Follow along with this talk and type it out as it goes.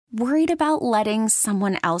Worried about letting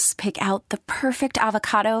someone else pick out the perfect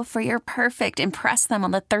avocado for your perfect impress them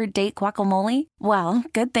on the third date guacamole? Well,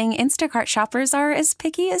 good thing Instacart shoppers are as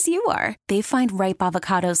picky as you are. They find ripe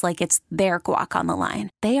avocados like it's their guac on the line.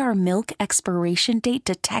 They are milk expiration date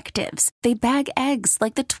detectives. They bag eggs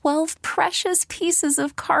like the 12 precious pieces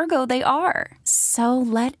of cargo they are. So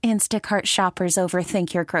let Instacart shoppers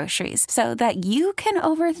overthink your groceries so that you can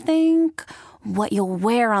overthink what you'll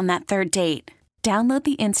wear on that third date. Download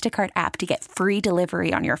the Instacart app to get free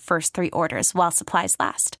delivery on your first 3 orders while supplies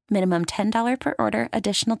last. Minimum $10 per order.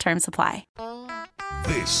 Additional terms apply.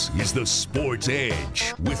 This is the Sports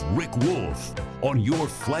Edge with Rick Wolf on your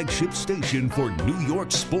flagship station for New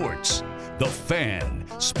York sports. The Fan,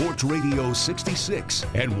 Sports Radio 66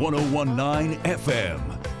 and 101.9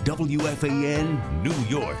 FM, WFAN, New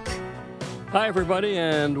York. Hi, everybody,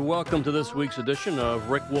 and welcome to this week's edition of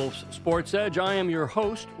Rick Wolf's Sports Edge. I am your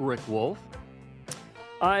host, Rick Wolf.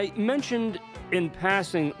 I mentioned in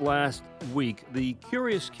passing last week the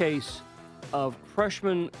curious case of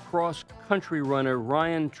freshman cross-country runner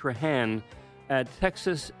Ryan Trahan at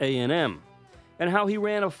Texas A&M and how he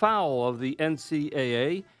ran afoul of the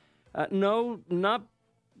NCAA. No, not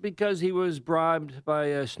because he was bribed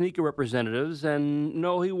by sneaker representatives, and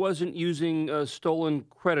no, he wasn't using stolen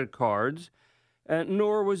credit cards,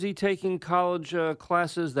 nor was he taking college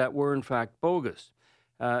classes that were, in fact, bogus.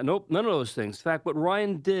 Nope, none of those things. In fact, what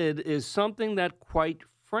Ryan did is something that, quite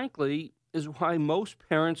frankly, is why most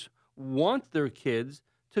parents want their kids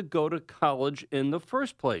to go to college in the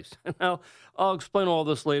first place. Now, I'll explain all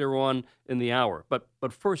this later on in the hour.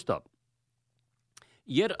 But first up,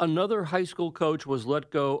 yet another high school coach was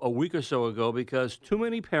let go a week or so ago because too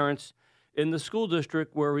many parents in the school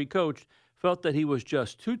district where he coached felt that he was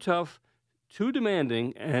just too tough, too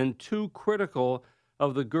demanding, and too critical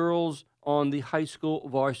of the girls on the high school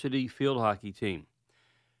varsity field hockey team.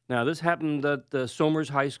 Now, this happened at Somers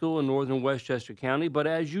High School in northern Westchester County, but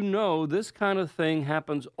as you know, this kind of thing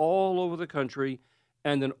happens all over the country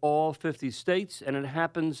and in all 50 states, and it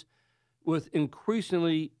happens with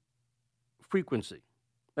increasingly frequency.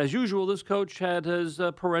 As usual, this coach had his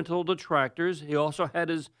parental detractors. He also had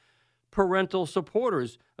his parental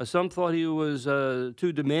supporters. Some thought he was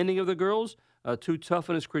too demanding of the girls, too tough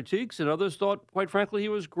in his critiques, and others thought, quite frankly, he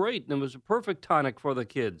was great and was a perfect tonic for the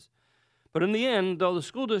kids. But in the end, though, the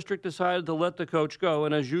school district decided to let the coach go,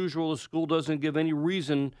 and as usual, the school doesn't give any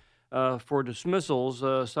reason for dismissals,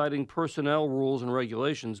 citing personnel rules and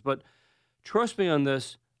regulations. But trust me on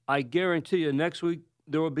this, I guarantee you next week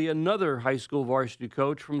there will be another high school varsity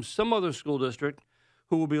coach from some other school district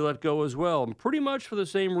who will be let go as well, and pretty much for the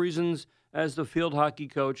same reasons as the field hockey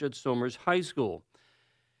coach at Somers High School.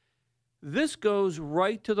 This goes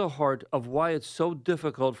right to the heart of why it's so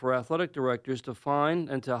difficult for athletic directors to find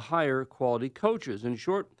and to hire quality coaches. In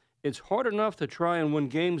short, it's hard enough to try and win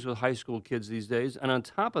games with high school kids these days, and on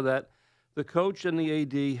top of that, the coach and the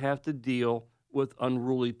AD have to deal with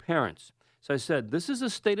unruly parents. As I said, this is a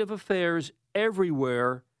state of affairs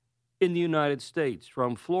everywhere in the United States,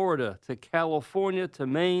 from Florida to California to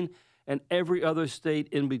Maine and every other state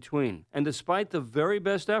in between. And despite the very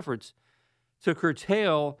best efforts to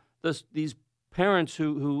curtail these parents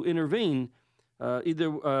who intervene, either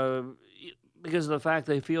because of the fact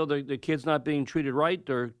they feel the kid's not being treated right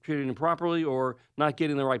or treated improperly or not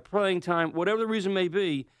getting the right playing time, whatever the reason may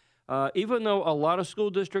be, even though a lot of school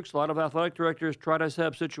districts, a lot of athletic directors try to set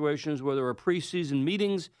up situations where there are preseason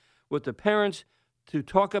meetings with the parents to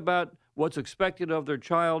talk about what's expected of their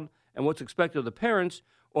child and what's expected of the parents,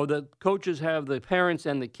 or the coaches have the parents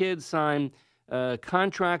and the kids sign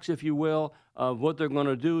contracts, if you will, of what they're going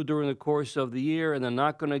to do during the course of the year, and they're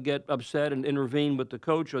not going to get upset and intervene with the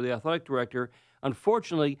coach or the athletic director.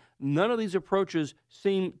 Unfortunately, none of these approaches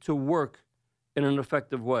seem to work in an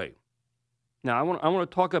effective way. Now, I want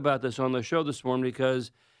to talk about this on the show this morning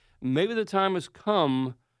because maybe the time has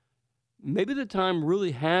come, maybe the time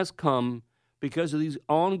really has come because of these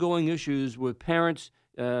ongoing issues with parents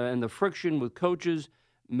and the friction with coaches.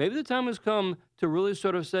 Maybe the time has come to really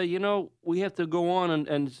sort of say, you know, we have to go on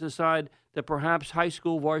and decide that perhaps high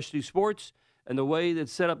school varsity sports and the way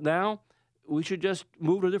that's set up now, we should just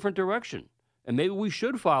move in a different direction. And maybe we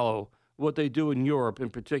should follow what they do in Europe in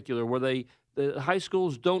particular, where the high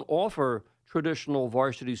schools don't offer traditional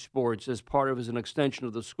varsity sports as an extension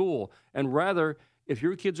of the school. And rather, if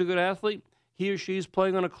your kid's a good athlete, he or she is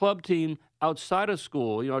playing on a club team outside of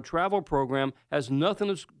school. You know, a travel program has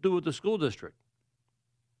nothing to do with the school district.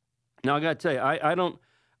 Now, I got to tell you,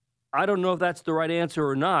 I don't know if that's the right answer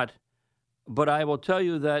or not, but I will tell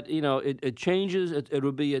you that, you know, it changes. It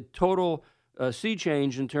would be a total sea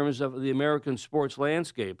change in terms of the American sports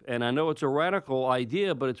landscape. And I know it's a radical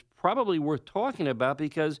idea, but it's probably worth talking about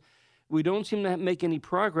because we don't seem to make any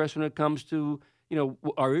progress when it comes to,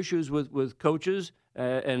 our issues with coaches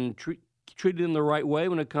and treating them the right way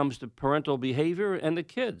when it comes to parental behavior and the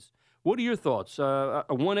kids. What are your thoughts?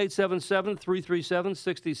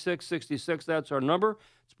 1-877-337-6666. That's our number.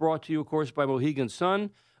 It's brought to you, of course, by Mohegan Sun.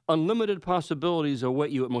 Unlimited possibilities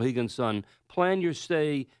await you at Mohegan Sun. Plan your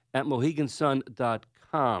stay at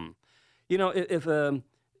MoheganSun.com. If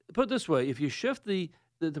put it this way, if you shift the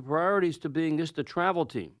priorities to being just a travel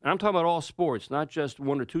team, and I'm talking about all sports, not just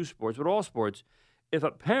one or two sports, but all sports, if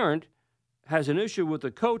a parent has an issue with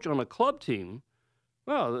the coach on a club team,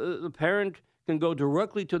 well, the parent can go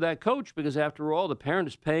directly to that coach because, after all, the parent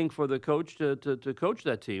is paying for the coach to coach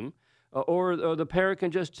that team, or the parent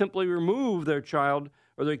can just simply remove their child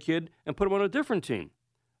or their kid and put them on a different team.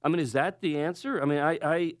 I mean, is that the answer? I mean,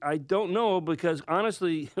 I don't know because,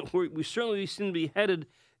 honestly, we certainly seem to be headed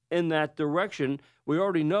in that direction. We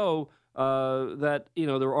already know that,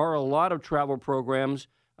 there are a lot of travel programs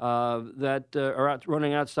that are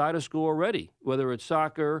running outside of school already, whether it's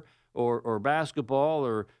soccer or basketball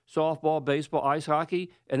or softball, baseball, ice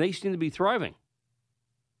hockey, and they seem to be thriving.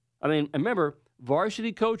 I mean, remember,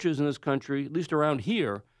 varsity coaches in this country, at least around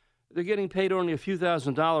here, they're getting paid only a few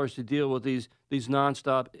 $1,000s to deal with these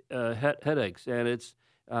nonstop headaches, and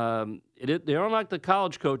they aren't like the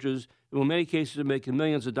college coaches who, in many cases, are making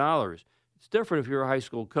millions of dollars. It's different if you're a high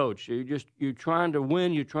school coach. You're trying to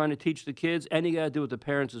win, you're trying to teach the kids, and you got to do it with the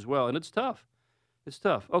parents as well, and it's tough. It's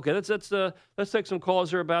tough. Okay, let's take some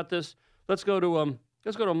calls here about this. Let's go to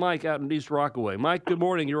Mike out in East Rockaway. Mike, good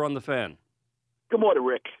morning. You're on the Fan. Good morning,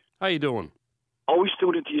 Rick. How you doing? Always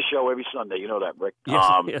tuned into your show every Sunday. You know that, Rick. Yes,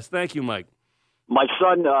 yes. Thank you, Mike. My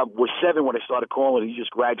son was 7 when I started calling. He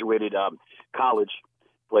just graduated college,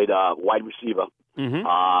 played wide receiver,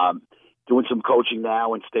 doing some coaching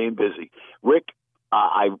now and staying busy. Rick,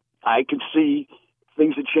 I can see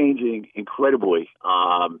things are changing incredibly.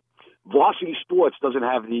 Varsity sports doesn't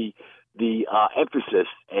have the emphasis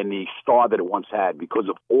and the star that it once had because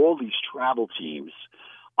of all these travel teams,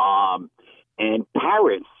 and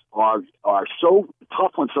parents are so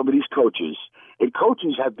tough on some of these coaches, and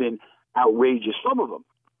coaches have been outrageous, some of them,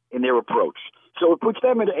 in their approach. So it puts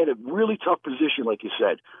them in a really tough position, like you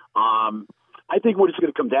said. I think what it's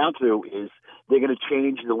going to come down to is they're going to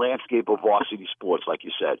change the landscape of varsity sports, like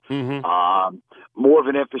you said. More of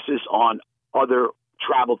an emphasis on other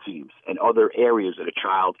travel teams and other areas that a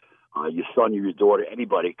child, your son or your daughter,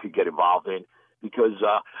 anybody could get involved in. Because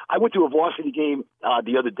I went to a varsity game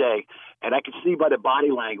the other day, and I could see by the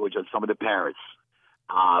body language on some of the parents,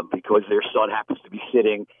 because their son happens to be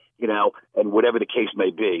sitting, and whatever the case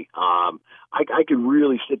may be. I could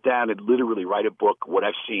really sit down and literally write a book, what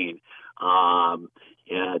I've seen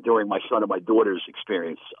during my son and my daughter's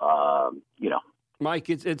experience, Mike,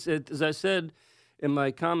 it's as I said in my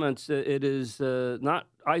comments, it is not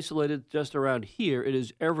isolated just around here. It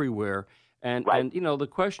is everywhere. And, right. And the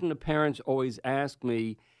question the parents always ask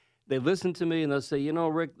me, they listen to me and they'll say,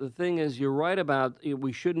 Rick, the thing is, you're right about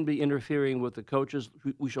we shouldn't be interfering with the coaches.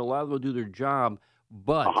 We should allow them to do their job.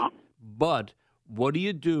 But what do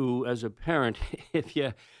you do as a parent if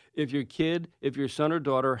your son or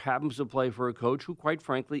daughter happens to play for a coach who, quite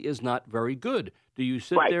frankly, is not very good? Do you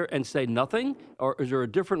sit there and say nothing? Or is there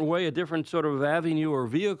a different way, a different sort of avenue or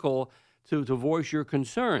vehicle to voice your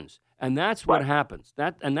concerns? And that's what happens.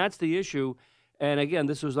 That's the issue. And again,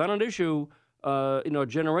 this was not an issue, a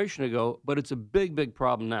generation ago, but it's a big, big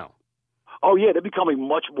problem now. Oh yeah, they're becoming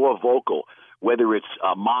much more vocal. Whether it's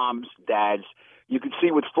moms, dads, you can see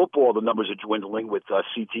with football the numbers are dwindling with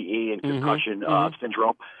CTE and concussion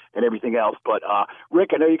syndrome and everything else. But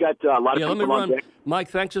Rick, I know you got a lot of people on deck. Mike,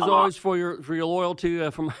 thanks as always for your loyalty,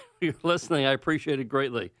 for your listening. I appreciate it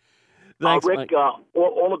greatly. Thanks, Rick, Mike.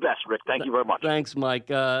 All the best, Rick. Thank you very much. Thanks, Mike.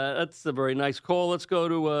 That's a very nice call. Let's go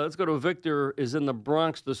to Victor. Is in the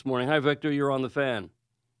Bronx this morning. Hi, Victor. You're on the Fan.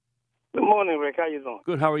 Good morning, Rick. How you doing?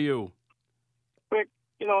 Good. How are you? Rick,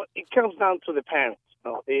 it comes down to the parents.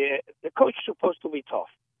 The coach is supposed to be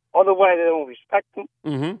tough. Otherwise, they don't respect him.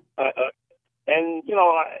 And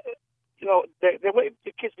the way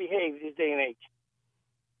the kids behave this day and age,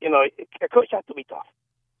 a coach has to be tough.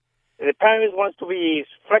 The parents wants to be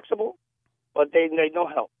flexible, but they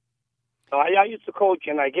don't help. So I used to coach,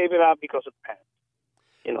 and I gave it up because of parents.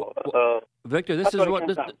 Victor, this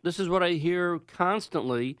is what I hear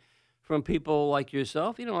constantly from people like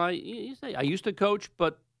yourself. You say I used to coach,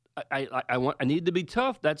 but I need to be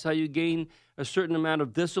tough. That's how you gain a certain amount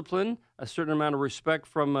of discipline, a certain amount of respect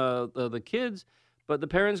from the kids. But the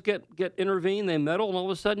parents get intervened, they meddle, and all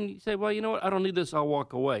of a sudden you say, well, you know what, I don't need this, I'll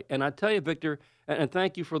walk away. And I tell you, Victor, and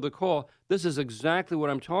thank you for the call, this is exactly what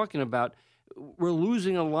I'm talking about. We're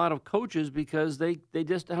losing a lot of coaches because they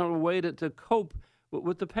just don't have a way to cope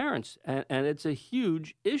with the parents. And it's a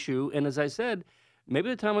huge issue. And as I said, maybe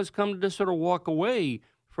the time has come to just sort of walk away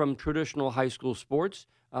from traditional high school sports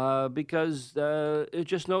because it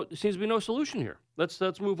seems to be no solution here. Let's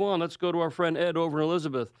move on. Let's go to our friend Ed over in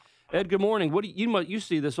Elizabeth. Ed, good morning. What do you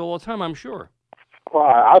see this all the time, I'm sure. Well,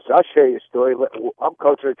 I'll share you a story. I'm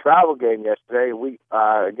coaching a travel game yesterday. We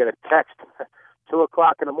get a text 2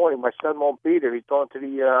 o'clock in the morning. My son won't be there. He's going to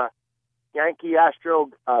the Yankee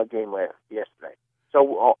Astro game yesterday.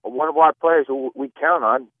 So one of our players who we count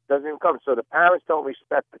on doesn't even come. So the parents don't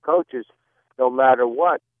respect the coaches, no matter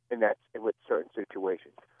what, with certain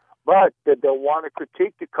situations. But they'll want to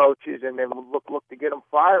critique the coaches and then look to get them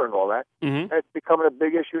fired and all that. Mm-hmm. And it's becoming a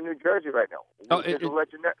big issue in New Jersey right now.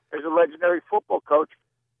 There's a legendary football coach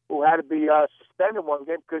who had to be suspended one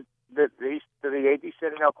game because the AD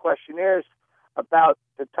sending out questionnaires about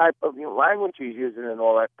the type of language he's using and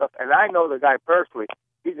all that stuff. And I know the guy personally.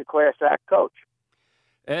 He's a class act coach.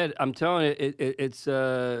 Ed, I'm telling you, it's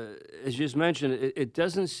as you just mentioned, it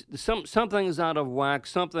doesn't. Something is out of whack.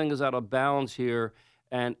 Something is out of balance here.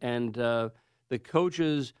 And the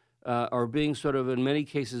coaches are being sort of, in many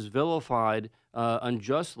cases, vilified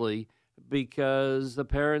unjustly because the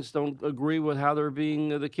parents don't agree with how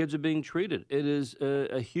the kids are being treated. It is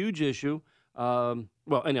a huge issue. Well,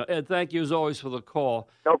 anyway, Ed, thank you as always for the call.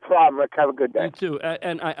 No problem, Rick. Have a good day. You too.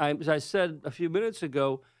 And I, as I said a few minutes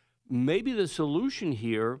ago, maybe the solution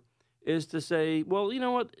here is to say, well, you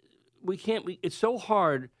know what, it's so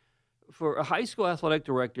hard for a high school athletic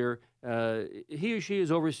director. He or she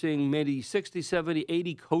is overseeing maybe 60, 70,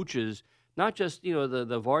 80 coaches, not just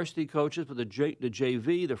the varsity coaches, but the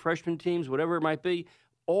JV, the freshman teams, whatever it might be,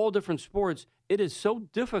 all different sports. It is so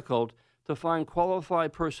difficult to find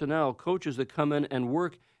qualified personnel, coaches that come in and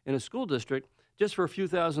work in a school district just for a few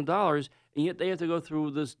 $1,000s, and yet they have to go through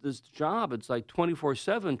this job. It's like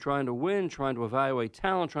 24/7 trying to win, trying to evaluate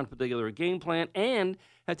talent, trying to put together a game plan, and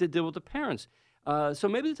have to deal with the parents. So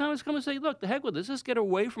maybe the time has come to say, look, the heck with this. Let's get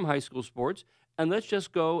away from high school sports, and let's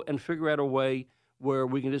just go and figure out a way where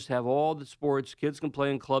we can just have all the sports. Kids can play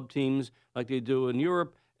in club teams like they do in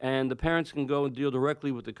Europe, and the parents can go and deal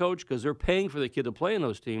directly with the coach because they're paying for the kid to play in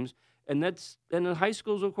those teams. And the high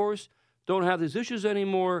schools, of course, don't have these issues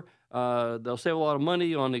anymore. They'll save a lot of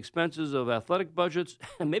money on the expenses of athletic budgets,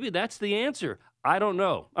 and maybe that's the answer. I don't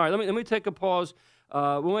know. All right, let me take a pause.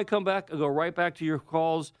 When we come back, I'll go right back to your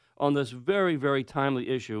calls on this very, very timely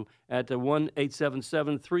issue at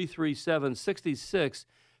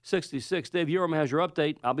 1-877-337-6666. Dave Uram has your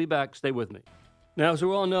update. I'll be back. Stay with me. Now, as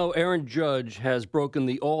we all know, Aaron Judge has broken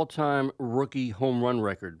the all-time rookie home run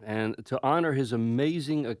record. And to honor his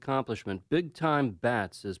amazing accomplishment, Big Time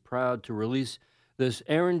Bats is proud to release this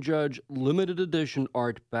Aaron Judge limited edition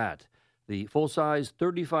art bat. The full-size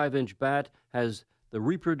 35-inch bat has the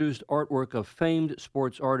reproduced artwork of famed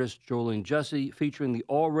sports artist Jolene Jesse, featuring the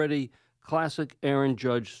already classic Aaron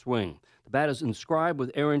Judge swing. The bat is inscribed with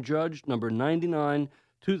Aaron Judge, number 99,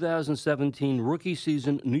 2017 rookie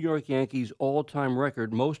season New York Yankees all-time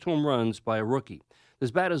record, most home runs by a rookie.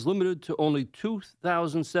 This bat is limited to only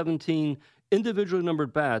 2017 individually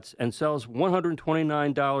numbered bats and sells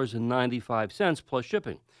 $129.95 plus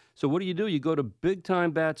shipping. So what do? You go to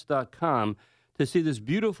BigTimeBats.com to see this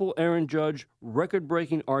beautiful Aaron Judge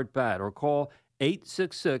record-breaking art bat, or call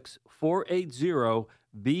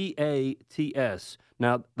 866-480-BATS.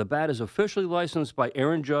 Now, the bat is officially licensed by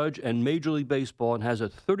Aaron Judge and Major League Baseball and has a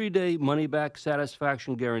 30-day money-back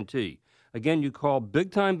satisfaction guarantee. Again, you call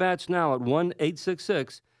Big Time Bats now at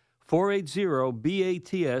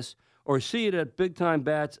 1-866-480-BATS or see it at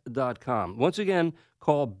BigTimeBats.com. Once again,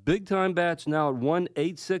 call Big Time Bats now at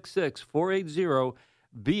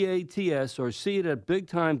 1-866-480-BATS or see it at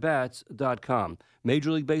BigTimeBats.com.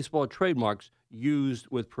 Major League Baseball trademarks used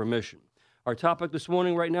with permission. Our topic this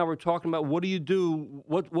morning, right now, we're talking about what do you do,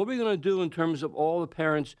 what are we going to do in terms of all the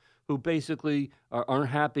parents who basically are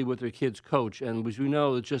unhappy with their kid's coach. And as we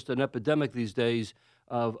know, it's just an epidemic these days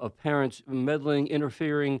of parents meddling,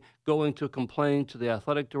 interfering, going to complain to the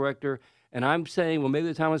athletic director. And I'm saying, well, maybe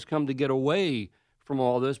the time has come to get away from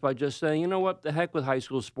all this by just saying, you know what, the heck with high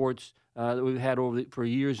school sports that we've had for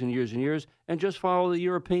years and years and years, and just follow the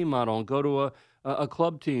European model and go to a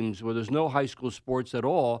club teams where there's no high school sports at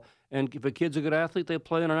all. And if a kid's a good athlete, they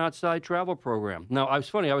play in an outside travel program. Now, it's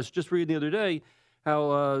funny, I was just reading the other day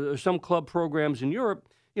how some club programs in Europe,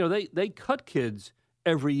 they cut kids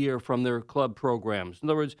every year from their club programs. In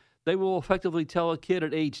other words, they will effectively tell a kid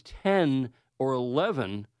at age 10 or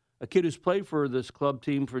 11, a kid who's played for this club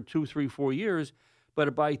team for 2, 3, 4 years,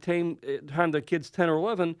 but by the time the kid's 10 or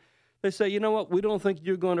 11, they say, you know what, we don't think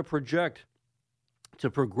you're going to project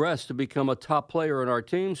to progress to become a top player on our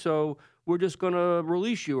team, so we're just going to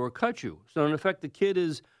release you or cut you. So, in effect, the kid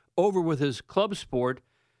is over with his club sport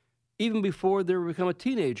even before they become a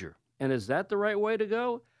teenager. And is that the right way to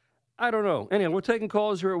go? I don't know. Anyway, we're taking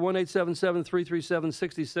calls here at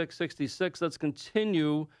 1-877-337-6666. Let's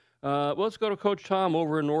continue. Let's go to Coach Tom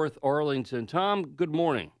over in North Arlington. Tom, good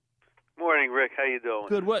morning. Morning, Rick. How you doing?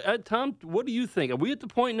 Good. Tom, what do you think? Are we at the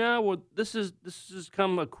point now where this has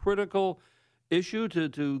become a critical issue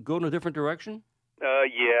to go in a different direction?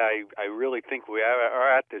 Yeah, I really think we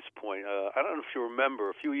are at this point. I don't know if you remember,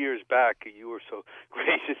 a few years back, you were so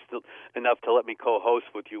gracious enough to let me co-host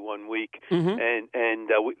with you one week, and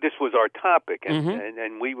this was our topic,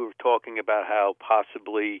 and we were talking about how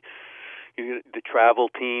possibly the travel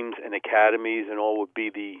teams and academies and all would be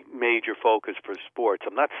the major focus for sports.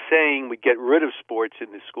 I'm not saying we get rid of sports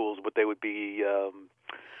in the schools, but they would be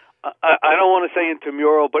I don't want to say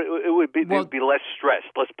intramural, but it would be there'd be less stress.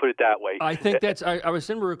 Let's put it that way. I think that's. I was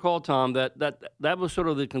going to recall, Tom, that was sort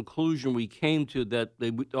of the conclusion we came to, that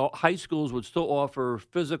high schools would still offer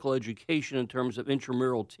physical education in terms of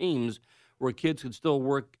intramural teams, where kids could still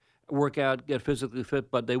work out, get physically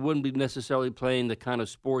fit, but they wouldn't be necessarily playing the kind of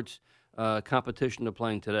sports competition they're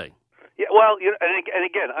playing today. Yeah, well, and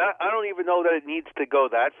again, I don't even know that it needs to go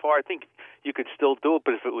that far. I think you could still do it,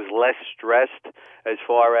 but if it was less stressed, as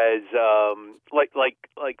far as like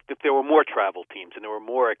if there were more travel teams and there were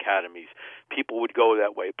more academies, people would go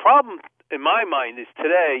that way. Problem in my mind is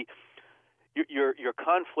today, your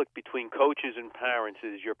conflict between coaches and parents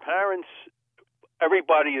is your parents.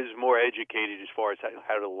 Everybody is more educated as far as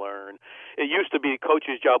how to learn. It used to be a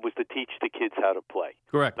coach's job was to teach the kids how to play.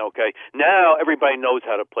 Correct. Okay. Now everybody knows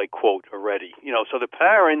how to play, quote, already. So the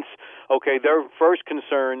parents, okay, their first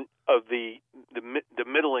concern of the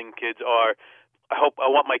middling kids are, I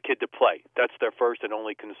want my kid to play. That's their first and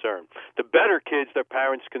only concern. The better kids, their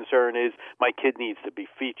parents' concern is, my kid needs to be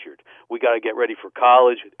featured. We got to get ready for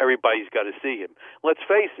college. Everybody's got to see him. Let's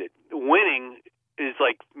face it, winning is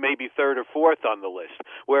like maybe third or fourth on the list,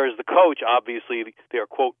 whereas the coach, obviously, they're,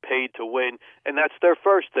 quote, paid to win, and that's their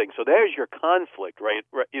first thing. So there's your conflict, right?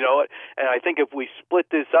 And I think if we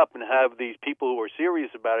split this up and have these people who are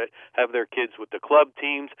serious about it have their kids with the club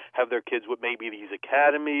teams, have their kids with maybe these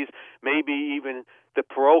academies, maybe even the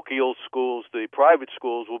parochial schools, the private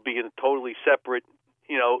schools will be in a totally separate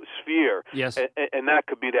sphere. Yes. And that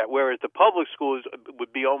could be that, whereas the public schools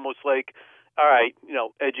would be almost like, all right,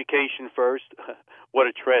 education first. What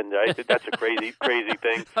a trend, right? That's a crazy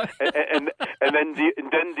thing. And then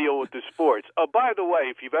deal with the sports. Oh, by the way,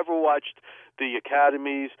 if you've ever watched the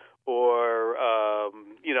academies or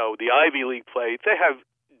the Ivy League play, they have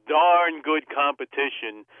darn good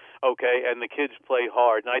competition, okay, and the kids play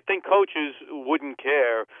hard. And I think coaches wouldn't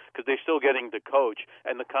care because they're still getting to coach,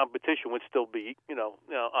 and the competition would still be,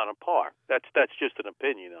 on a par. That's just an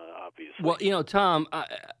opinion, obviously. Well, Tom,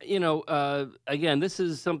 again, this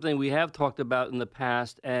is something we have talked about in the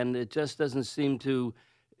past, and it just doesn't seem to.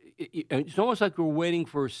 It's almost like we're waiting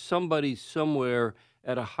for somebody somewhere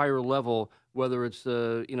at a higher level, whether it's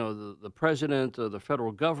the president or the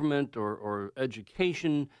federal government or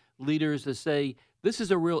education leaders, to say this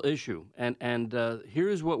is a real issue, and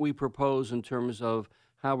here's what we propose in terms of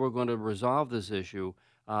how we're going to resolve this issue.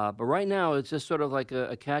 But right now, it's just sort of like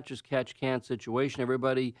a catch-as-catch-can situation.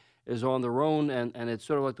 Everybody is on their own, and it's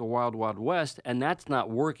sort of like the Wild Wild West, and that's not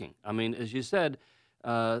working. I mean, as you said,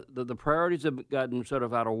 the priorities have gotten sort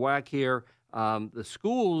of out of whack here. The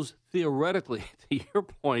schools, theoretically, to your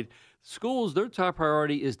point, schools, their top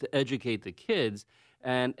priority is to educate the kids,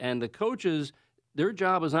 and the coaches, their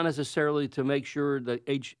job is not necessarily to make sure that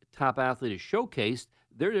each top athlete is showcased.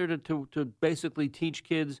 They're there to basically teach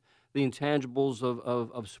kids the intangibles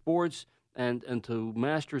of sports and to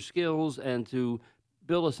master skills and to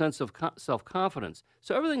build a sense of self-confidence.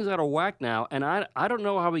 So everything's out of whack now, and I don't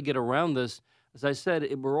know how we get around this. As I said,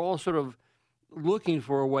 we're all sort of looking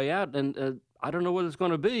for a way out, and I don't know what it's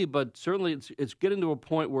going to be, but certainly it's getting to a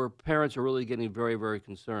point where parents are really getting very, very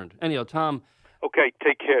concerned. Anyhow, Tom. Okay,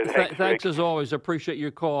 take care. Thanks as always. I appreciate your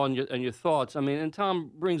call and your thoughts. I mean, and Tom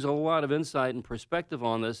brings a lot of insight and perspective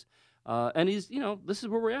on this, and he's this is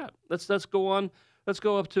where we're at. Let's go on. Let's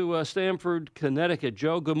go up to Stamford, Connecticut.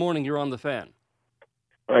 Joe, good morning. You're on the Fan.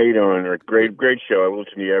 How you doing, Rick? Great show. I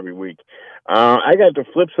listen to you every week. I got the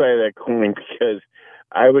flip side of that coin because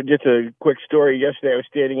just a quick story. Yesterday, I was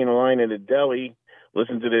standing in a line at a deli,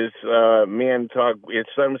 listening to this man talk. His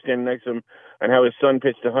son was standing next to him on how his son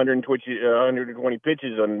pitched 120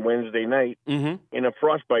 pitches on Wednesday night in a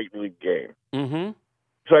Frostbite League game. Mm-hmm.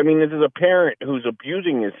 So, I mean, this is a parent who's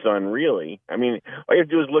abusing his son, really. I mean, all you have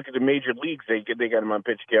to do is look at the major leagues. They got him on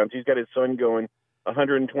pitch counts. He's got his son going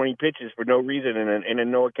 120 pitches for no reason in a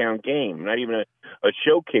no-account game, not even a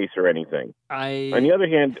showcase or anything. On the other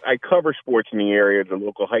hand, I cover sports in the area, the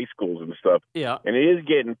local high schools and stuff. Yeah. And it is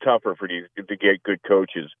getting tougher to get good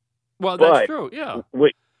coaches. Well, that's true, yeah.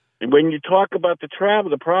 When you talk about the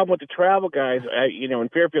problem with the travel guys, in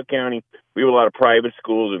Fairfield County, we have a lot of private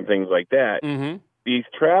schools and things like that. Mm-hmm. These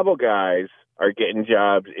travel guys are getting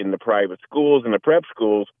jobs in the private schools and the prep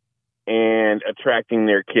schools and attracting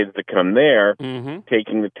their kids to come there,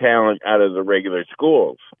 taking the talent out of the regular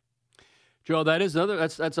schools. Joe, that is another.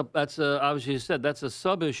 That's obviously you said that's a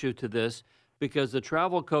sub issue to this, because the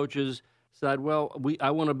travel coaches said, well,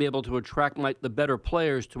 I want to be able to attract the better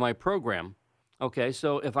players to my program. Okay,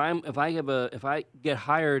 so if I get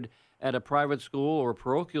hired at a private school or a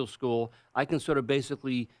parochial school, I can sort of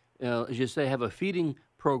basically, as you say, have a feeding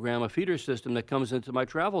program, a feeder system that comes into my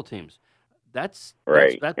travel teams. That's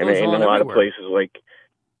right. That goes and on a lot everywhere. of places like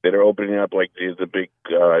that are opening up, like the big,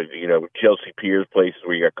 Chelsea Piers places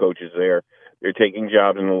where you got coaches there. They're taking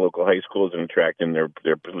jobs in the local high schools and attracting their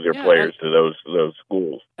players to those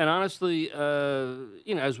schools. And honestly,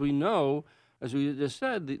 as we know, as we just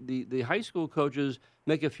said, the high school coaches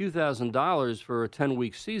make a few $1,000s for a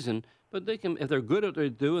 10-week season, but they can, if they're good at what they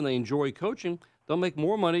do and they enjoy coaching, they'll make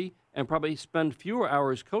more money and probably spend fewer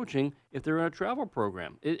hours coaching if they're in a travel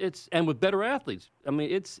program. And with better athletes. I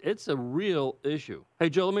mean, it's a real issue. Hey,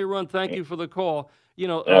 Joe, let me run. Thank you for the call.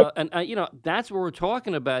 That's what we're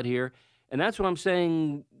talking about here, and that's what I'm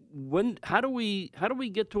saying. How do we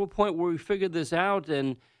get to a point where we figure this out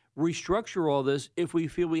and restructure all this if we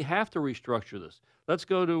feel we have to restructure this? Let's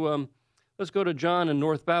go to John in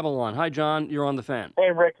North Babylon. Hi, John. You're on the Fan.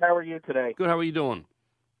 Hey, Rick. How are you today? Good. How are you doing?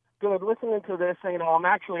 Good. Listening to this, I'm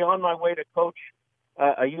actually on my way to coach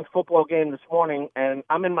a youth football game this morning, and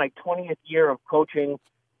I'm in my 20th year of coaching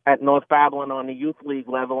at North Babylon on the youth league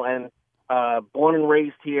level, and born and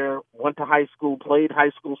raised here, went to high school, played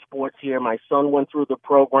high school sports here. My son went through the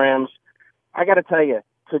programs. I got to tell you,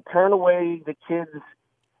 to turn away the kids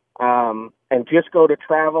and just go to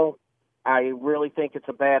travel, I really think it's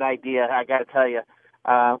a bad idea. I got to tell you,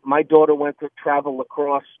 my daughter went to travel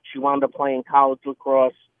lacrosse. She wound up playing college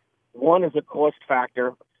lacrosse. One is a cost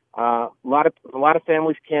factor. A lot of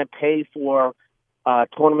families can't pay for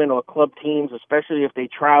tournament or club teams, especially if they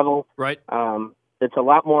travel. Right. It's a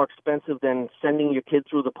lot more expensive than sending your kid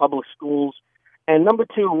through the public schools. And number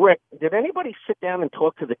two, Rick, did anybody sit down and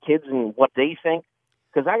talk to the kids and what they think?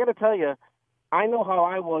 Because I got to tell you, I know how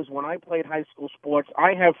I was when I played high school sports.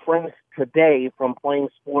 I have friends today from playing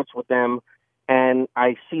sports with them, and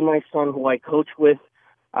I see my son, who I coach with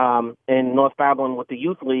in North Babylon with the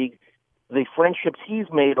youth league, the friendships he's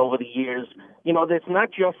made over the years. It's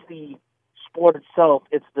not just the sport itself,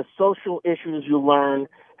 it's the social issues you learn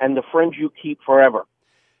and the friends you keep forever.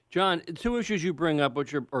 John, two issues you bring up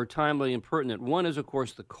which are timely and pertinent. One is, of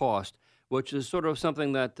course, the cost, which is sort of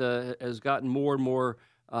something that has gotten more and more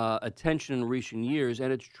attention in recent years,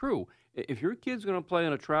 and it's true. If your kid's going to play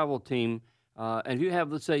on a travel team, and if you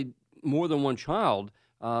have, let's say, more than one child,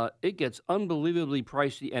 it gets unbelievably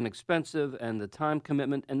pricey and expensive, and the time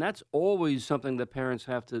commitment, and that's always something that parents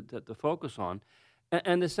have to focus on.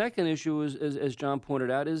 And the second issue is, as John pointed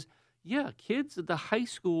out, is, kids at the high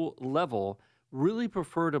school level really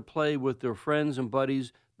prefer to play with their friends and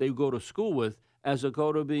buddies they go to school with, as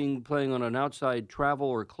opposed to playing on an outside travel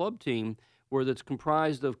or club team where that's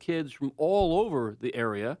comprised of kids from all over the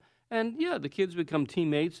area. And, the kids become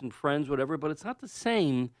teammates and friends, whatever, but it's not the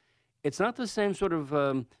same. It's not the same sort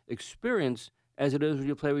of experience as it is when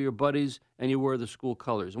you play with your buddies and you wear the school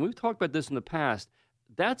colors. And we've talked about this in the past.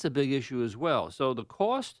 That's a big issue as well. So the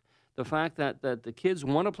cost, the fact that the kids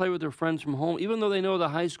want to play with their friends from home, even though they know the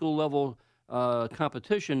high school level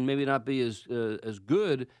competition maybe not be as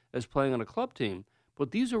good as playing on a club team.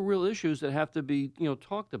 But these are real issues that have to be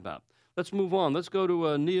talked about. Let's move on. Let's go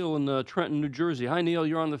to Neil in Trenton, New Jersey. Hi, Neil.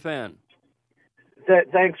 You're on the Fan.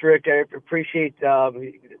 Thanks, Rick. I appreciate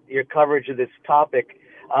your coverage of this topic.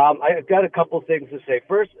 I've got a couple things to say.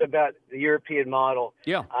 First, about the European model.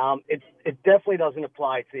 Yeah. It definitely doesn't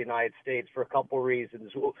apply to the United States for a couple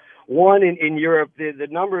reasons. One, in Europe, the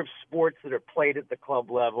number of sports that are played at the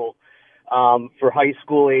club level for high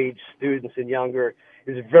school age students and younger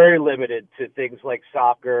is very limited to things like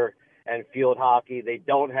soccer and field hockey. They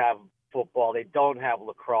don't have football. They don't have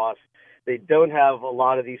lacrosse. They don't have a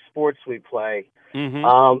lot of these sports we play.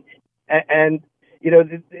 Mm-hmm. And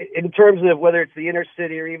in terms of whether it's the inner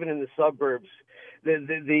city or even in the suburbs,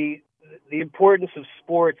 the importance of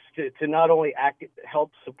sports to not only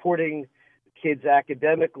help supporting kids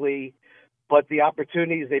academically, but the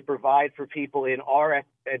opportunities they provide for people in our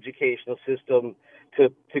educational system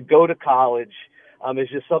to go to college is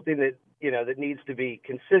just something that that needs to be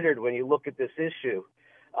considered when you look at this issue.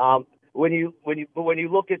 When you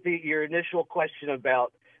look at your initial question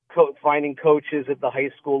about finding coaches at the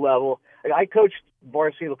high school level, I coached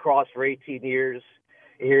varsity lacrosse for 18 years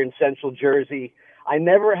here in Central Jersey. I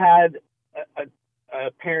never had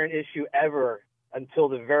a parent issue ever until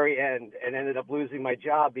the very end, and ended up losing my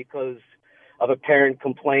job because of a parent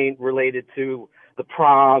complaint related to the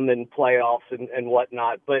prom and playoffs and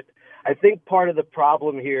whatnot. But I think part of the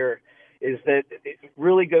problem here is that it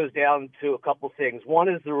really goes down to a couple things. One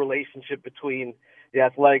is the relationship between the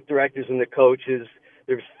athletic directors and the coaches.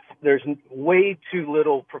 There's way too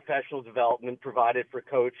little professional development provided for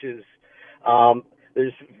coaches.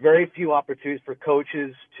 There's very few opportunities for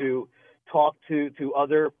coaches to talk to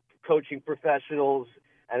other coaching professionals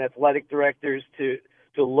and athletic directors to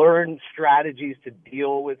learn strategies to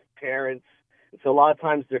deal with parents. And so a lot of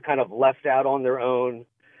times they're kind of left out on their own.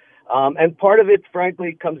 And part of it,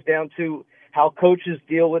 frankly, comes down to how coaches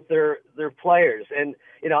deal with their players. And,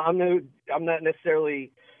 I'm not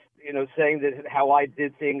necessarily, saying that how I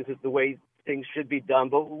did things is the way things should be done.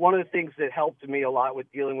 But one of the things that helped me a lot with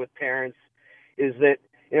dealing with parents is that,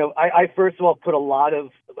 I first of all put a lot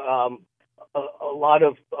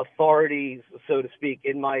of authority, so to speak,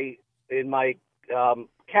 in my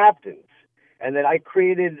captains. And then I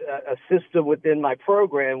created a system within my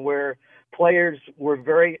program where players were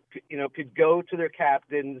could go to their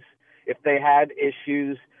captains if they had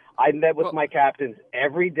issues. I met with my captains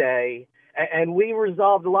every day, and we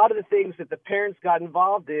resolved a lot of the things that the parents got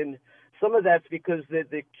involved in. Some of that's because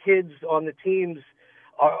the kids on the teams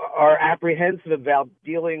are apprehensive about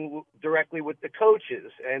dealing directly with the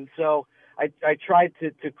coaches. And so I tried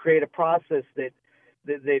to create a process that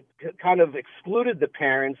kind of excluded the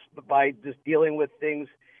parents by just dealing with things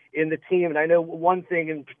in the team. And I know one thing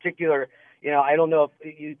in particular, I don't know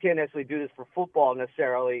if you can't necessarily do this for football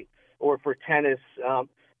necessarily or for tennis,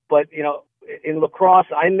 but, in lacrosse,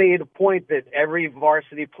 I made a point that every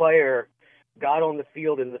varsity player got on the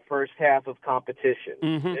field in the first half of competition,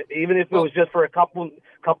 even if it was just for a couple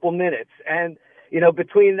minutes. And,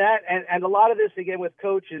 between that and a lot of this, again, with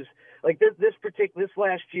coaches, like this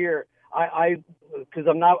last year, because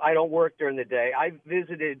I don't work during the day, I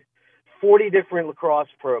visited 40 different lacrosse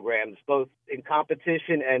programs, both in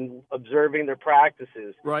competition and observing their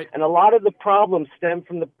practices. Right. And a lot of the problems stem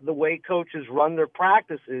from the way coaches run their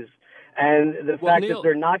practices and the fact Neil, that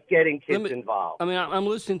they're not getting kids involved. I mean, I'm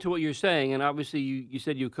listening to what you're saying, and obviously you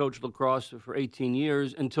said you coached lacrosse for 18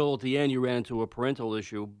 years until at the end you ran into a parental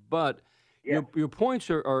issue. But your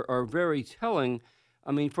points are very telling.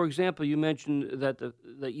 I mean, for example, you mentioned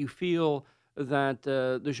that you feel that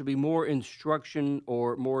there should be more instruction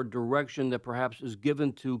or more direction that perhaps is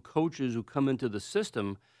given to coaches who come into the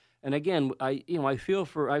system. And again, I feel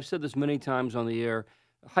I've said this many times on the air,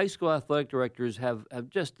 high school athletic directors have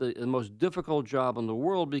just the most difficult job in the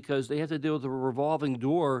world because they have to deal with a revolving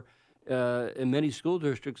door in many school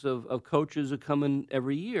districts of coaches who come in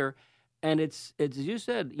every year. And it's as you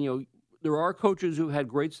said, there are coaches who had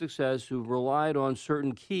great success who've relied on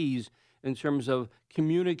certain keys in terms of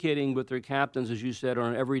communicating with their captains, as you said,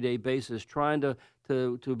 on an everyday basis, trying to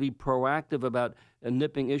be proactive about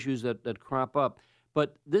nipping issues that crop up.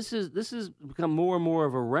 But this has become more and more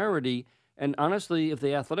of a rarity. And honestly, if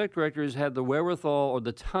the athletic directors had the wherewithal or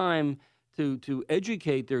the time to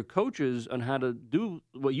educate their coaches on how to do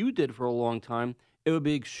what you did for a long time, it would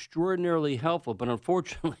be extraordinarily helpful. But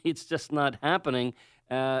unfortunately, it's just not happening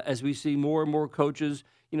as we see more and more coaches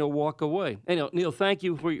walk away. Anyway, Neil, thank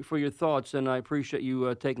you for your thoughts, and I appreciate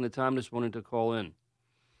you taking the time this morning to call in.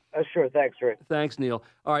 Sure. Thanks, Rick. Thanks, Neil.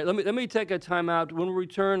 All right, let me take a time out. When we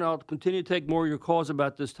return, I'll continue to take more of your calls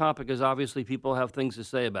about this topic, as obviously people have things to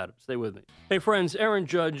say about it. Stay with me. Hey, friends, Aaron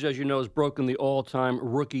Judge, as you know, has broken the all-time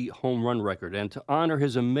rookie home run record. And to honor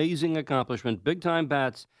his amazing accomplishment, Big Time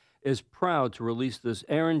Bats is proud to release this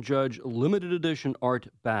Aaron Judge limited edition art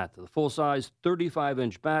bat. The full-size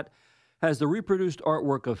 35-inch bat has the reproduced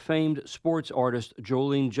artwork of famed sports artist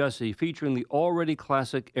Jolene Jesse, featuring the already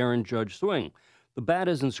classic Aaron Judge swing. The bat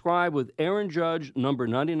is inscribed with Aaron Judge, number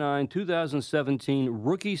 99, 2017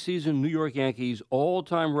 rookie season New York Yankees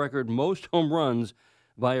all-time record most home runs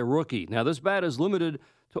by a rookie. Now, this bat is limited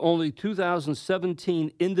to only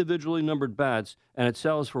 2017 individually numbered bats, and it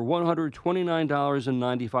sells for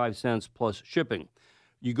 $129.95 plus shipping.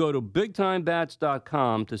 You go to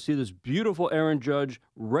BigTimeBats.com to see this beautiful Aaron Judge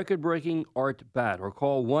record-breaking art bat, or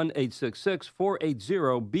call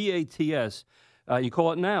 1-866-480-BATS. You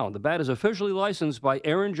call it now. The bat is officially licensed by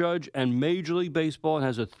Aaron Judge and Major League Baseball and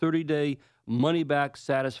has a 30-day money-back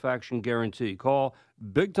satisfaction guarantee. Call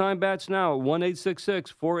Big Time Bats now at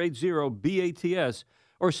 1-866-480-BATS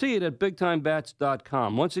or see it at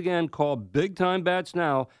BigTimeBats.com. Once again, call Big Time Bats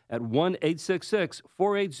now at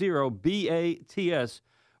 1-866-480-BATS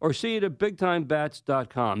or see it at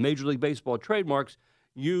BigTimeBats.com. Major League Baseball trademarks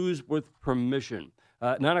used with permission.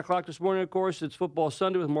 9 o'clock this morning, of course, it's Football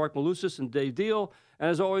Sunday with Mark Malusis and Dave Deal. And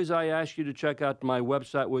as always, I ask you to check out my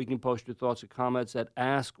website where you can post your thoughts and comments at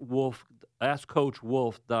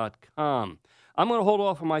AskCoachWolf.com. I'm going to hold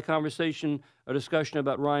off on my a discussion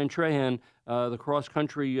about Ryan Trahan, the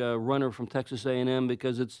cross-country runner from Texas A&M,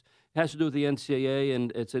 because it has to do with the NCAA,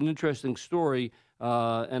 and it's an interesting story.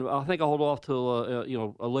 And I think I'll hold off till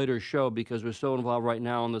a later show because we're so involved right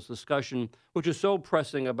now in this discussion, which is so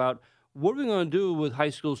pressing about what are we going to do with high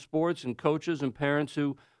school sports and coaches and parents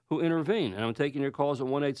who intervene. And I'm taking your calls at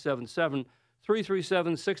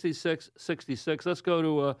 1-877-337-6666. Let's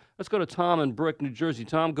go to Tom in Brick, New Jersey.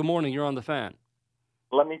 Tom, good morning. You're on the Fan.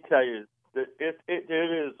 Let me tell you, it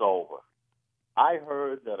is over. I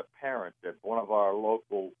heard that a parent at one of our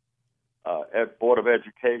local Board of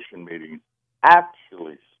Education meetings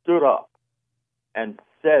actually stood up and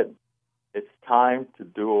said it's time to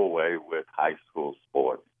do away with high school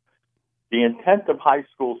sports. The intent of high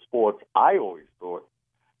school sports, I always thought,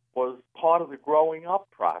 was part of the growing up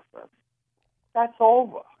process. That's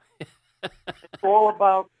over. It's all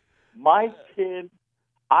about my kid.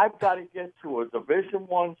 I've got to get to a Division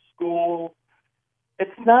I school.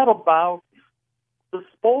 It's not about the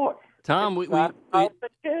sport. Tom, about the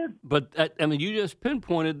kid. But you just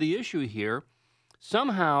pinpointed the issue here.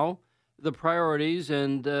 Somehow the priorities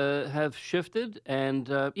have shifted, and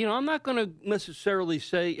I'm not going to necessarily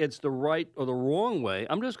say it's the right or the wrong way.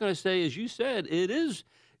 I'm just going to say, as you said, it has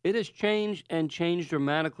changed and changed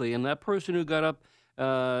dramatically. And that person who got up,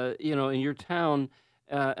 in your town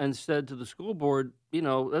and said to the school board,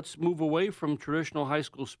 let's move away from traditional high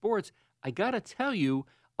school sports. I got to tell you,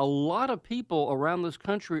 a lot of people around this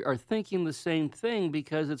country are thinking the same thing,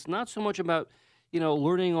 because it's not so much about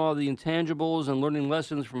learning all the intangibles and learning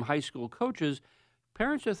lessons from high school coaches.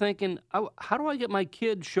 Parents are thinking, how do I get my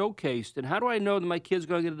kid showcased, and how do I know that my kid's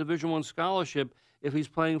going to get a Division I scholarship if he's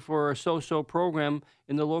playing for a so-so program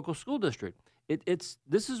in the local school district?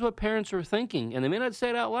 This is what parents are thinking, and they may not say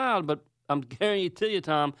it out loud, but I'm guaranteeing you,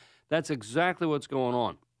 Tom, that's exactly what's going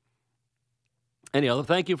on. Anyhow,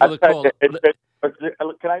 thank you for the call.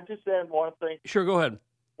 Can I just add one thing? Sure, go ahead.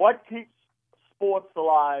 What keeps sports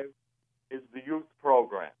alive is the youth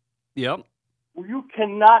program. Yep. Well, you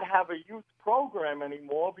cannot have a youth program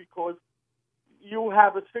anymore because you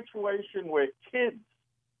have a situation where kids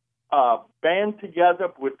band together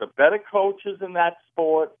with the better coaches in that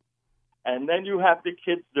sport, and then you have the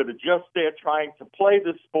kids that are just there trying to play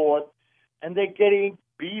the sport, and they're getting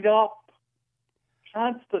beat up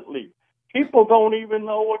constantly. People don't even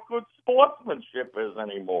know what good sportsmanship is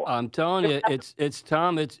anymore. I'm telling you, it's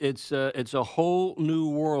Tom. It's a whole new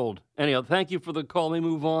world. Anyhow, thank you for the call. Let me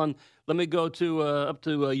move on. Let me go to up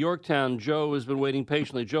to Yorktown. Joe has been waiting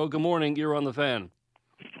patiently. Joe, good morning. You're on the Fan.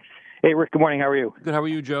 Hey, Rick. Good morning. How are you? Good. How are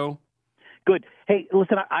you, Joe? Good. Hey,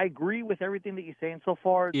 listen. I agree with everything that you're saying so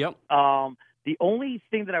far. Yep. The only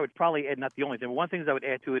thing that I would probably add, not the only thing, but one thing that I would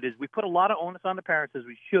add to it is we put a lot of onus on the parents, as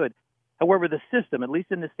we should. However, the system, at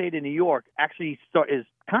least in the state of New York, actually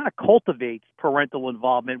cultivates parental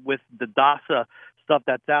involvement with the DASA stuff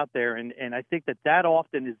that's out there, and I think that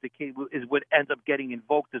often is the case, is what ends up getting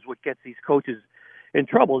invoked as what gets these coaches in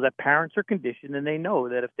trouble. Is that parents are conditioned and they know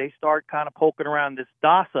that if they start kind of poking around this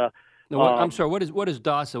DASA. No, I'm sorry. What is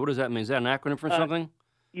DASA? What does that mean? Is that an acronym for something?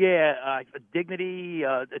 Yeah, dignity.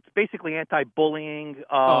 It's basically anti-bullying.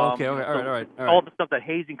 Okay. All right. All the stuff that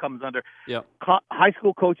hazing comes under. Yeah. High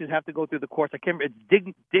school coaches have to go through the course. I can't remember.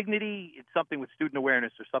 It's dignity. It's something with student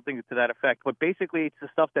awareness or something to that effect. But basically, it's the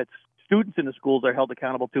stuff that students in the schools are held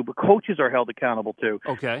accountable to, but coaches are held accountable to.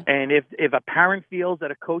 Okay. And if a parent feels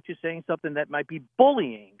that a coach is saying something that might be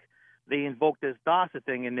bullying, they invoke this DASA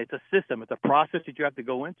thing, and it's a system. It's a process that you have to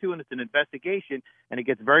go into, and it's an investigation, and it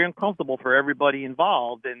gets very uncomfortable for everybody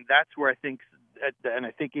involved. And that's where I think, and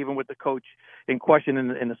I think even with the coach in question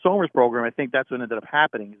in the Somers program, I think that's what ended up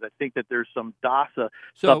happening. Is I think that there's some DASA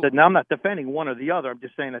stuff that, now I'm not defending one or the other. I'm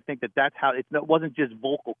just saying I think that's how it wasn't just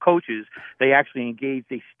vocal coaches. They actually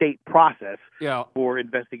engaged a state process for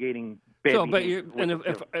investigating bad behavior.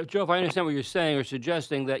 Joe, if I understand what you're saying or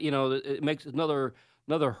suggesting, that it makes another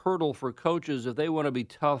another hurdle for coaches if they want to be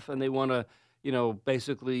tough and they want to,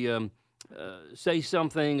 basically say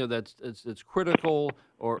something that's critical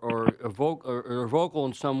or vocal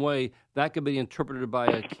in some way. That could be interpreted by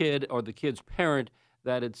a kid or the kid's parent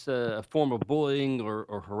that it's a form of bullying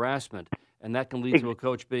or harassment, and that can lead to a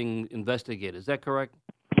coach being investigated. Is that correct?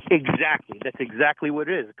 Exactly. That's exactly what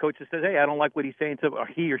it is. A coach that says, "Hey, I don't like what he's saying to, or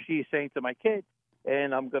he or she is saying to my kid,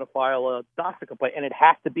 and I'm going to file a DOSA complaint," and it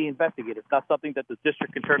has to be investigated. It's not something that the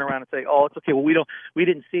district can turn around and say, "Oh, it's okay. Well, we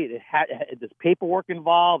didn't see it. There's paperwork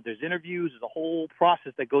involved. There's interviews. There's a whole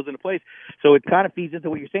process that goes into place." So it kind of feeds into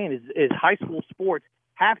what you're saying is high school sports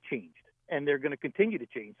have changed, and they're going to continue to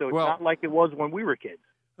change. So it's not like it was when we were kids.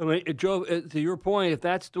 I mean, Joe, to your point, if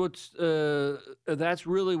that's that's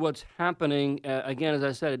really what's happening, again, as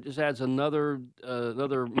I said, it just adds another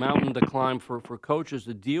mountain to climb for coaches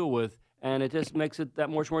to deal with, and it just makes it that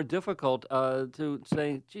much more difficult to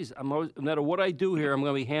say, geez, no matter what I do here, I'm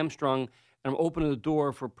going to be hamstrung, and I'm opening the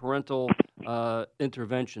door for parental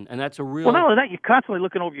intervention, and that's a real... Well, not only that, you're constantly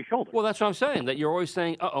looking over your shoulder. Well, that's what I'm saying, that you're always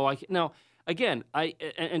saying, uh-oh, I can't... Now, again,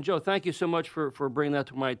 and Joe, thank you so much for bringing that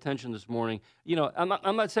to my attention this morning. I'm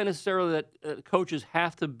not saying necessarily that coaches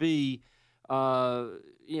have to be,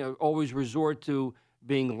 always resort to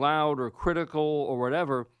being loud or critical or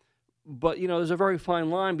whatever. But there's a very fine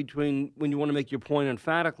line between when you want to make your point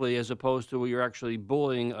emphatically as opposed to when you're actually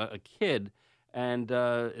bullying a kid. And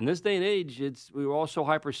in this day and age, we're all so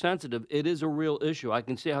hypersensitive. It is a real issue. I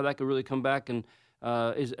can see how that could really come back and.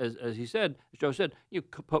 As he said, as Joe said,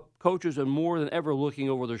 coaches are more than ever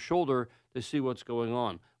looking over their shoulder to see what's going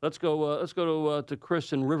on. Let's go to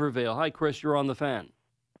Chris in Rivervale. Hi, Chris. You're on the Fan.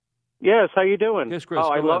 Yes. How you doing? Yes, Chris.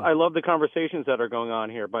 I love the conversations that are going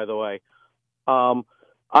on here. By the way,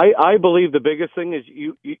 I believe the biggest thing is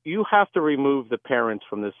you have to remove the parents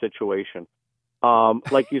from this situation.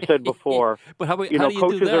 Like you said before, but how do you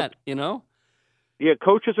do that? Yeah,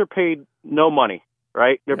 coaches are paid no money.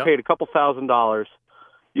 Right? They're paid a couple $1,000s.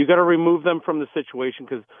 You got to remove them from the situation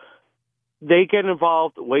because they get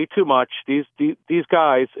involved way too much. These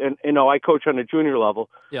guys, and I coach on a junior level.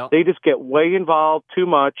 Yeah. They just get way involved too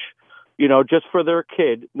much, just for their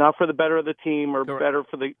kid, not for the better of the team or better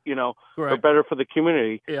for the, or better for the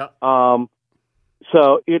community. Yeah.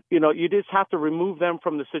 So you just have to remove them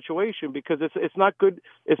from the situation because it's not good.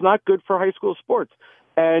 It's not good for high school sports.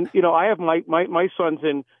 And I have my sons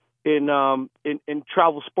in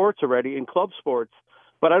travel sports already, in club sports,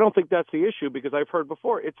 but I don't think that's the issue because I've heard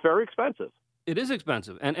before it's very expensive. It is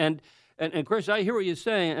expensive, and Chris, I hear what you're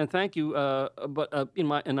saying, and thank you. But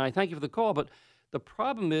I thank you for the call. But the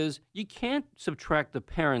problem is you can't subtract the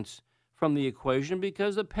parents from the equation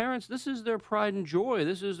because the parents, this is their pride and joy.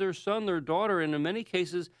 This is their son, their daughter, and in many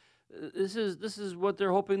cases, this is what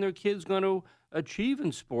they're hoping their kid's going to achieve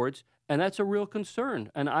in sports. And that's a real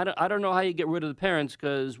concern. And I don't know how you get rid of the parents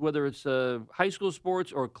because whether it's high school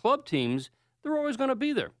sports or club teams, they're always going to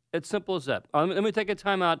be there. It's simple as that. Let me take a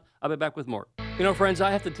time out. I'll be back with more. Friends,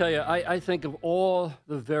 I have to tell you, I think of all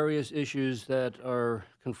the various issues that are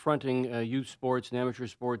confronting youth sports and amateur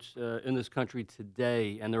sports in this country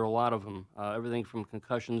today, and there are a lot of them, everything from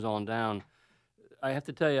concussions on down. I have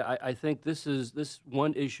to tell you, I think this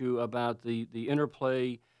one issue about the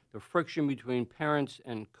interplay, the friction between parents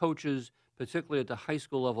and coaches, particularly at the high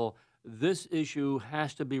school level, this issue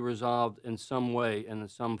has to be resolved in some way and in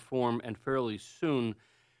some form and fairly soon.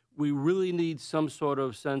 We really need some sort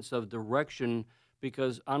of sense of direction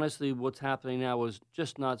because, honestly, what's happening now is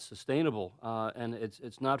just not sustainable. And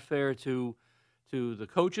it's not fair to the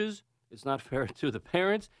coaches, it's not fair to the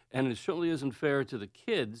parents, and it certainly isn't fair to the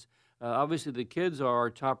kids. Obviously, the kids are our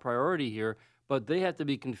top priority here, but they have to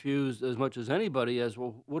be confused as much as anybody as,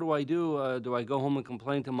 well, what do I do? Do I go home and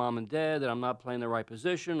complain to mom and dad that I'm not playing the right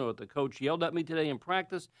position or that the coach yelled at me today in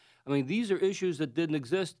practice? I mean, these are issues that didn't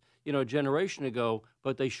exist, a generation ago,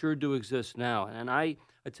 but they sure do exist now. And I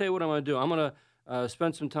tell you what I'm going to do. I'm going to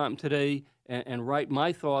spend some time today and write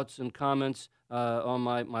my thoughts and comments on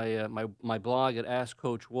my blog at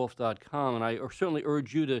AskCoachWolf.com. And I certainly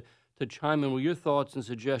urge you to chime in with your thoughts and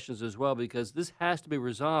suggestions as well because this has to be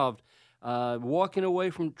resolved. Walking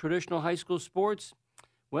away from traditional high school sports,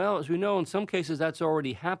 well, as we know, in some cases that's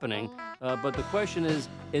already happening. But the question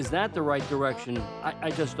is that the right direction? I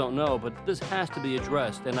just don't know. But this has to be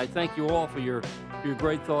addressed. And I thank you all for your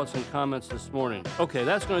great thoughts and comments this morning. Okay,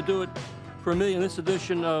 that's going to do it for me in this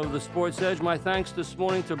edition of The Sports Edge. My thanks this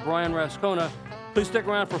morning to Brian Rascona. Please stick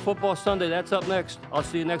around for Football Sunday. That's up next. I'll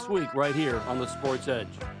see you next week right here on The Sports Edge.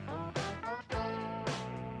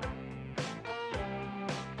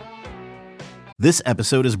 This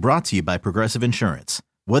episode is brought to you by Progressive Insurance.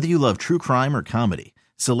 Whether you love true crime or comedy,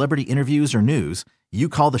 celebrity interviews or news, You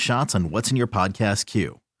call the shots on what's in your podcast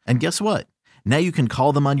queue. And guess what? Now you can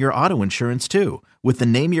call them on your auto insurance too with the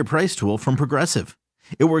Name Your Price tool from Progressive.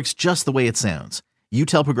 It works just the way it sounds. You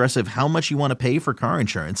tell Progressive how much you want to pay for car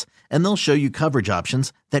insurance, and they'll show you coverage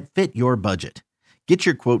options that fit your budget. Get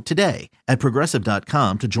your quote today at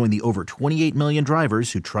Progressive.com to join the over 28 million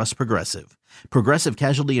drivers who trust Progressive. Progressive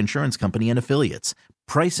Casualty Insurance Company and Affiliates.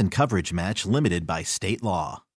 Price and coverage match limited by state law.